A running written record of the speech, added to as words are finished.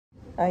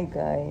Hi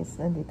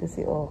guys, nandito si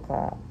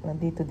Oka.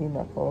 Nandito din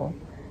ako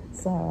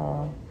sa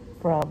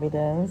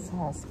Providence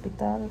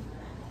Hospital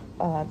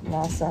at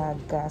nasa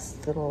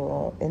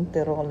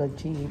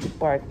gastroenterology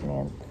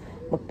department.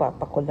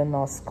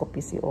 Magpapa-colonoscopy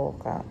si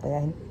Oka.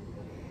 Kaya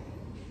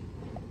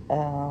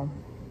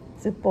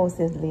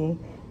supposedly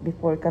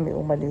before kami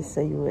umalis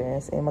sa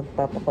US ay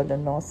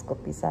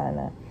magpapa-colonoscopy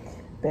sana.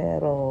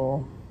 Pero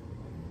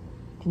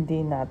hindi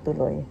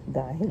natuloy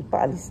dahil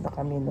paalis na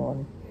kami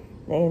noon.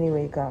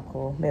 Anyway,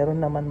 kako, meron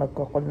naman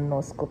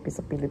magko-colonoscopy sa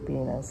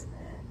Pilipinas.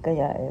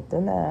 Kaya eto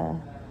na,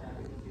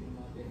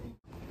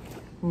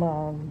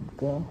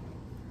 mag-vlog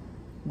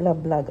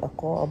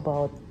ako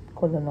about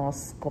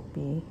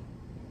colonoscopy.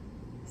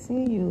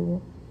 See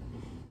you!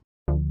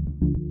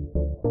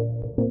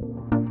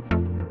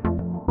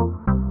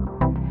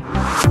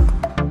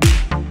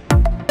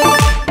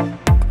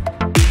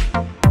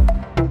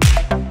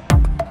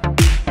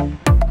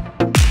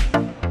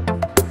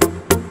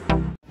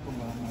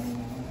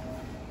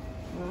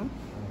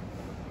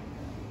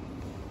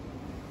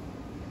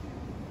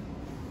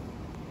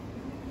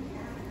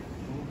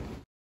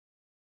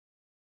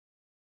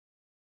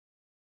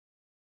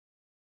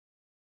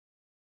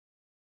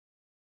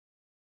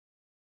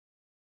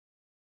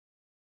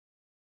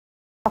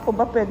 Ako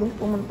ba pwedeng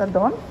pumunta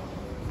doon?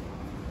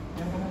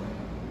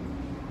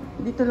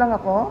 Dito lang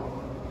ako?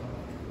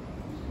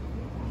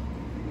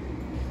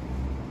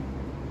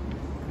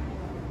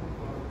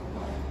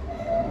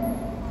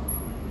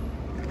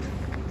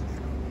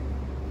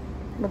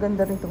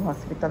 Maganda rin itong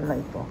hospital na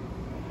ito.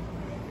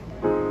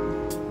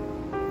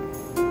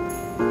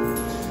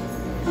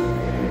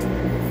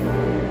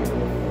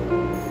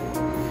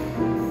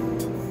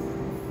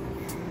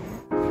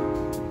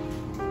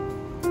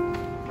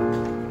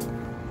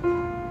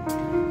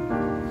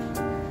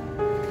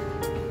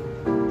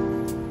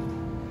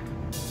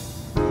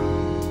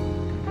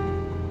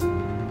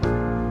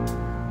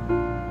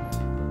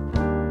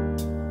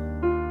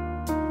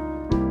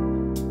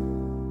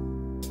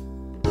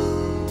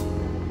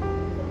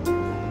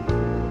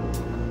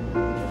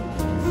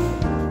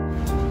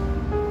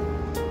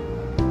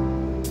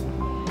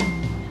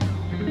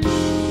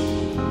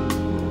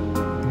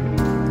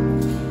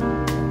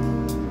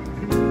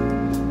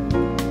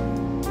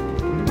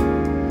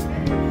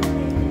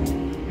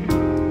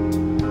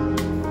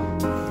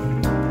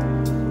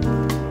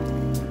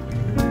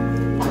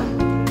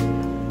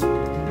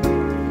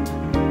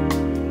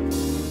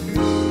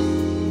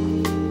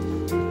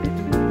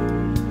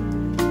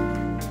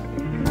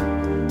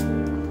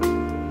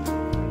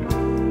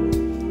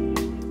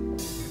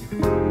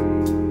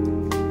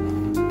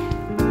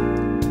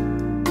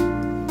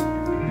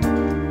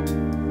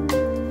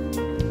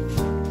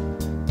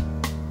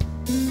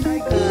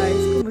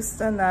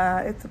 Kumusta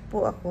na? Ito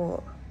po ako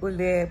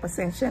uli.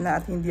 Pasensya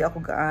na at hindi ako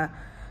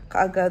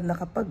kaagad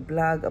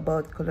nakapag-vlog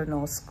about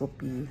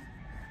colonoscopy.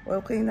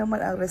 Okay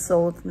naman ang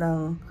result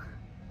ng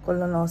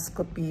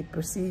colonoscopy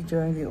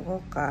procedure ni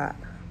Oka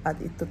at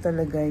ito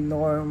talaga ay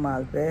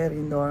normal, very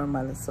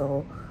normal.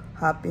 So,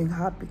 happy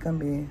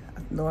kami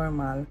at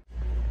normal.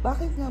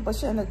 Bakit nga ba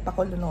siya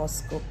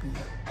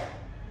nagpa-colonoscopy?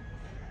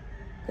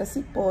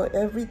 Kasi po,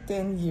 every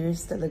 10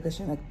 years talaga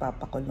siya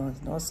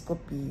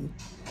nagpapa-colonoscopy.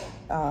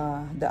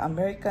 The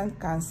American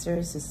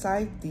Cancer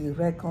Society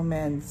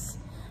recommends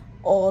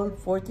all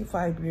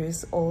 45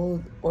 years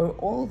old or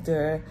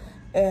older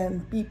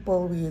and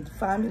people with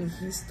family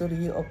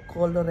history of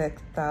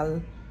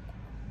colorectal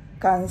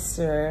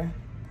cancer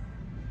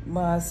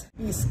must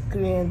be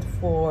screened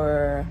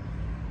for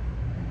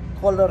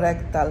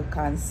colorectal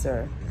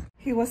cancer.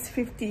 He was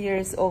 50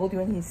 years old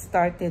when he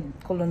started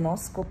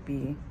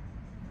colonoscopy.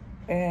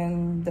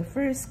 And the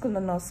first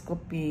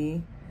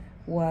colonoscopy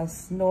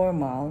was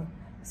normal.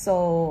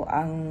 So,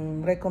 ang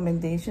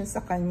recommendation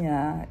sa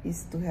kanya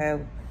is to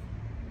have,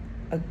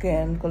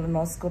 again,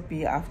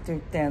 colonoscopy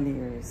after 10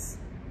 years.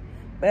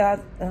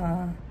 But,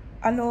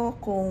 ano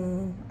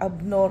kung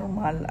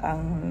abnormal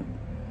ang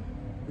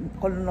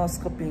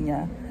colonoscopy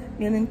niya?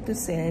 Meaning to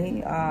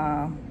say,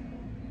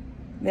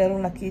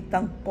 merong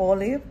nakitang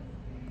polyp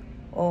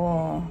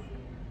o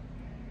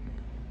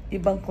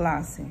ibang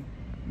klase.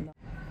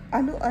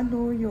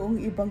 Ano-ano yung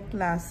ibang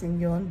klaseng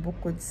yon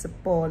bukod sa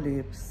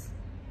polyps?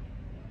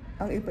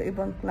 Ang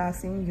iba-ibang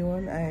klaseng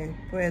yun ay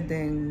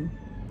pwedeng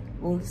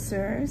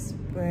ulcers,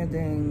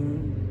 pwedeng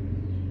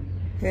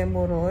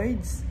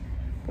hemorrhoids,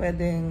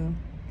 pwedeng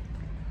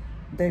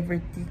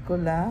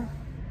diverticula,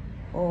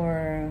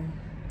 or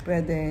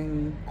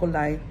pwedeng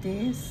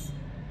colitis,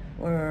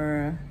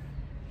 or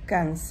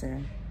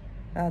cancer.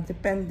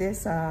 Depende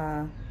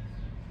sa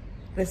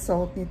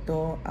result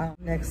nito ang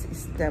next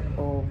step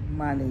of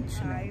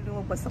management.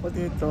 Lumabas ako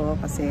dito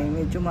kasi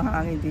medyo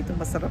mahangin dito,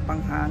 masarap ang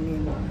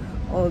hangin.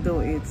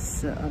 Although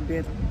it's a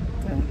bit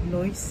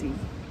noisy,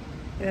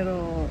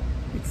 pero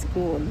it's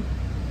cool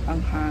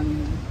ang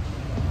hangin.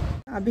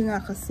 Sabi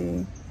nga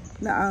kasi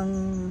na ang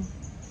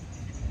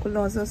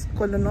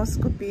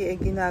colonoscopy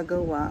ay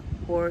ginagawa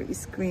for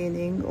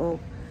screening of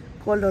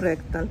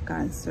colorectal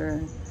cancer.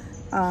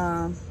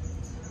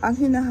 ang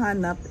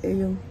hinahanap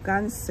ay yung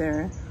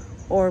cancer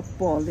or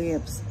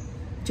polyps.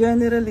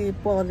 Generally,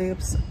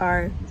 polyps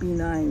are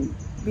benign.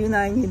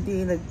 Benign,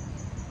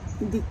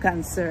 hindi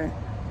cancer.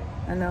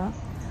 Ano?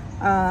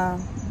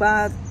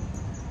 But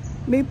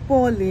may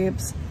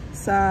polyps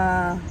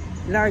sa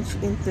large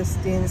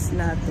intestines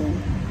natin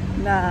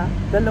na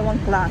dalawang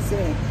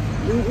klase.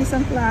 Yung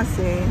isang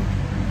klase,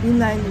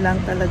 benign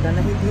lang talaga na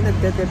hindi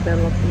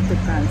nagde-develop into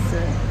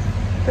cancer.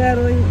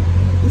 Pero yung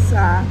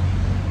isa,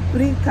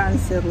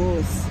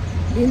 precancerous.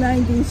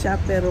 Benign din siya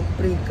pero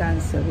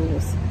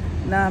precancerous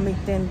na may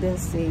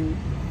tendency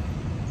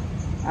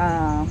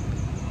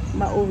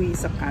mauwi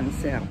sa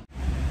cancer.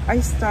 I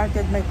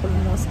started my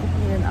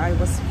colonoscopy when I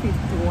was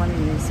 51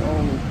 years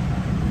old.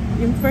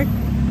 Yung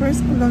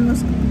first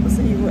colonoscopy ko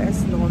sa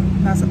US noon,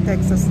 nasa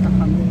Texas na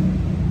kami.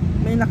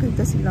 May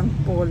nakita silang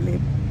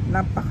polyp,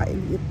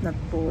 napaka-iliit na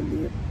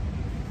polyp.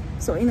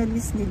 So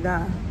inalis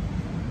nila,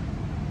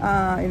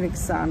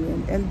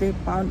 in-examine, and they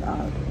found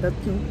out that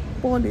yung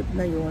polyp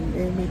na yun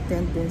may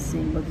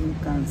tendency maging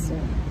cancer.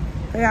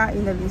 Kaya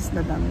inalis na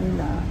lang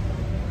nila.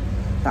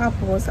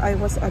 Tapos I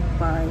was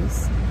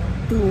advised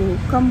to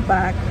come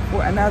back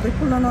for another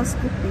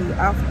colonoscopy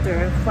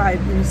after 5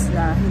 years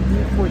na,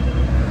 hindi for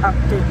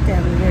after 10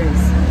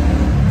 years.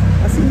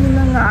 Kasi yun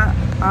na nga,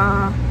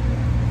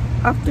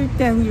 after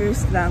 10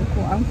 years lang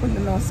kung ang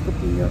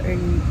colonoscopy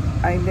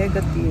ay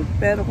negative,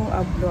 pero kung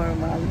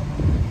abnormal,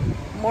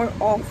 more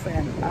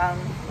often ang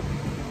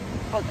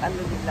pag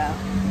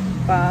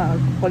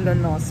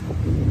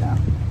colonoscopy nila.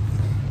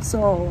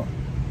 So,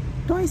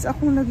 twice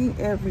akong naging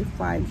every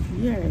 5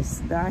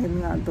 years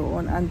dahil nga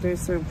doon under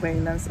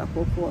surveillance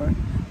ako for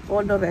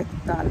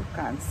colorectal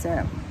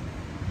cancer.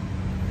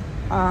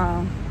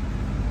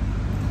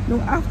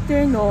 Nung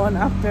after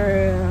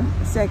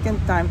second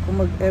time kung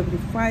mag every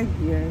 5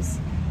 years,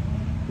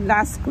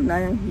 last ko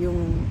na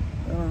yung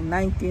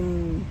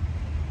 2019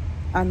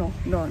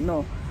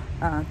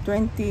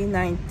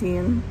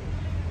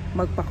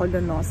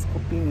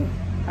 magpa-colonoscopy.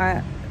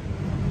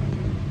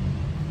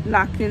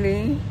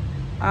 Luckily,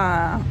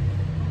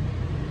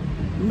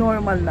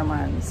 normal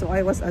naman. So I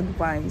was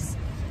advised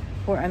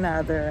for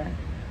another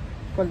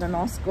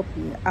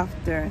colonoscopy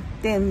after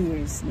 10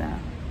 years na.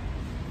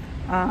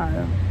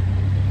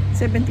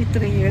 73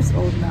 years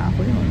old na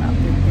ako yun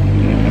after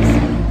 10 years.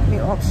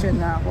 May option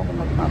na ako kung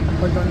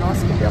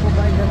magpapa-colonoscopy ako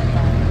by that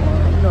time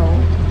or no.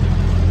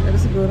 Pero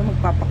siguro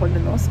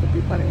magpapa-colonoscopy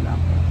pa rin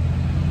ako.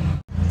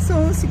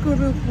 So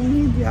siguro kung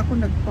hindi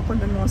ako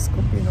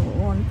nagpa-colonoscopy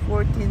noon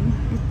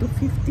 14 to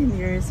 15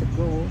 years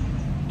ago,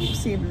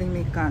 posibleng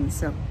may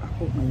cancer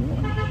ako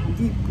ngayon.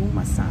 Hindi ko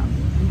masabi.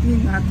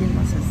 Hindi natin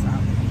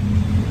masasabi.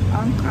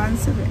 Ang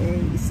cancer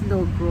ay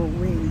slow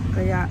growing.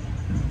 Kaya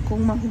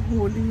kung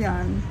mahuhuli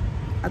yan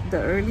at the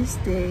early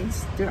stage,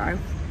 there are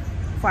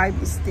 5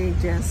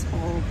 stages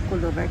of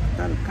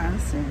colorectal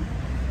cancer.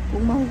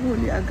 Kung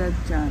mahuhuli agad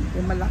dyan,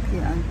 ay malaki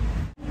ang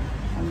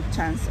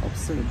chance of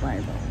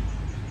survival.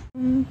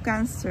 Yung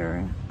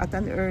cancer at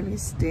an early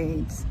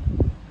stage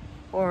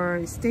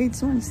or stage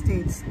 1,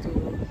 stage 2,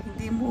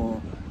 hindi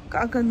mo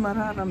kaagad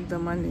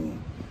mararamdaman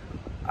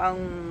ang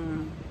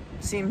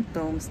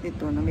symptoms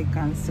nito na may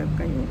cancer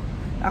kayo.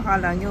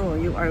 Akala nyo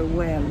you are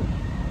well.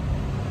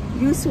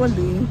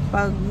 Usually,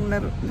 pag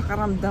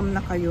nakaramdam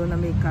na kayo na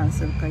may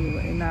cancer kayo,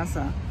 ay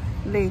nasa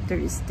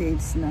later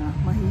stage na,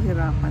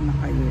 mahihirapan na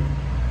kayo.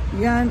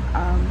 Yan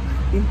ang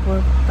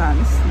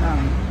importance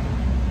ng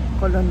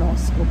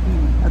colonoscopy.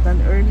 At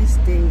an early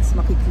stage,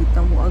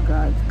 makikita mo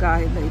agad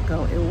kahit na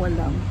ikaw ay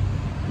walang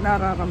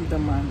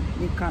nararamdaman,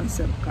 may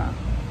cancer ka.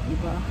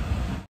 Diba?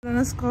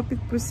 Colonoscopic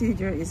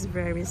procedure is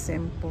very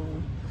simple.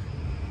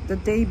 The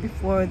day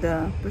before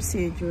the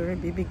procedure,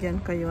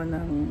 bibigyan kayo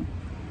ng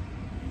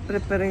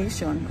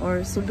preparation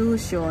or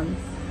solution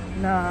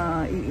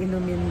na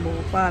iinumin mo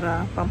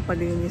para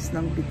pampalinis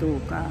ng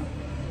bituka.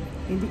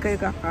 Hindi kayo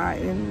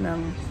kakain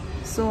ng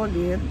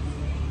solid,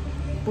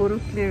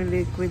 puro clear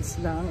liquids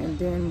lang, and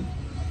then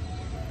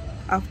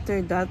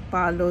after that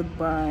followed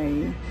by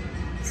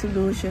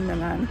solution na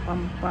nga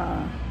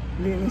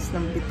pampalinis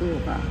ng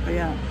bituka.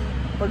 Kaya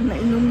pag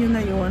nainom nyo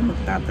na yon,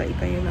 magtatai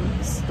kayo ng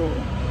gusto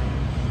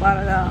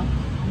para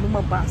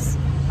lumabas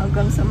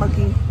hanggang sa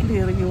maging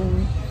clear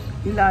yung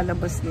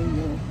ilalabas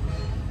ninyo.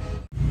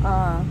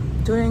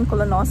 During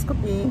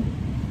colonoscopy,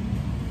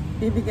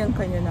 bibigyan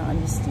kayo ng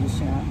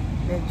anesthesia.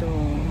 Medyo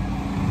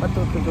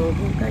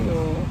matutulogin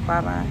kayo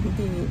para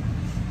hindi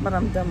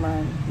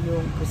maramdaman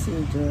yung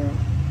procedure.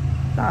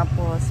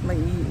 Tapos may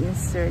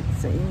i-insert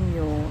sa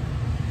inyo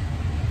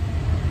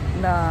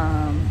na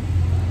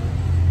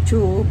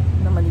tube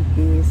na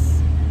manipis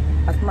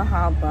at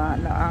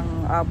mahaba na ang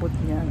abot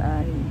niyan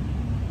ay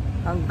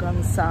hanggang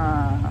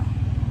sa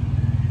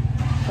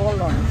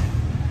colon.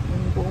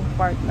 Yung buong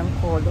part ng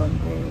colon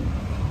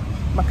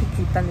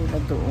makikita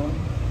nila doon.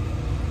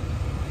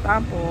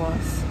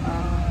 Tapos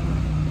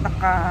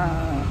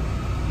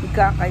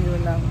nakahiga kayo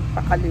ng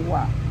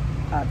pakaliwa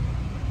at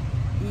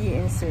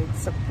i-insert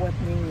sa puwet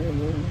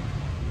ninyo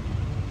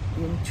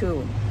yung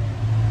tube.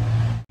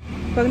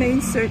 Pag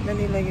na-insert na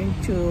nila yung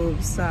tube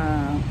sa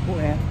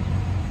puwet,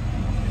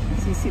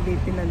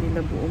 sisilipin na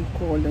nila buong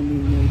colon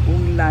ninyo,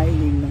 buong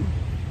lining ng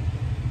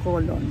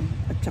colon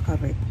at saka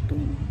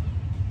rectum.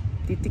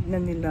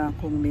 Titignan nila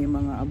kung may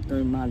mga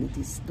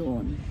abnormalities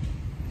doon.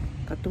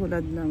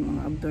 Katulad ng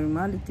mga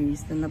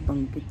abnormalities na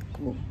nabanggit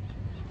ko.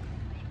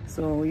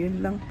 So,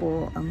 yun lang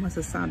po ang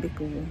masasabi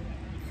ko.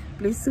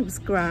 Please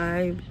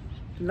subscribe,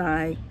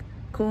 like,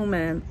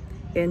 comment,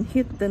 and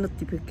hit the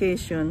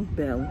notification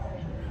bell.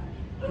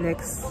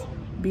 Next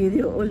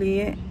video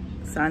uli,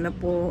 sana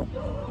po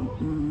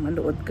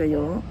manood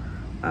kayo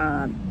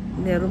at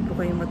meron po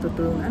kayong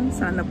matutunan.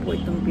 Sana po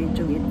itong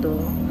video ito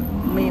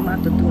may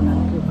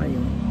matutunan po kayo.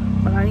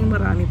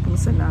 Maraming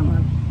pong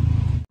salamat.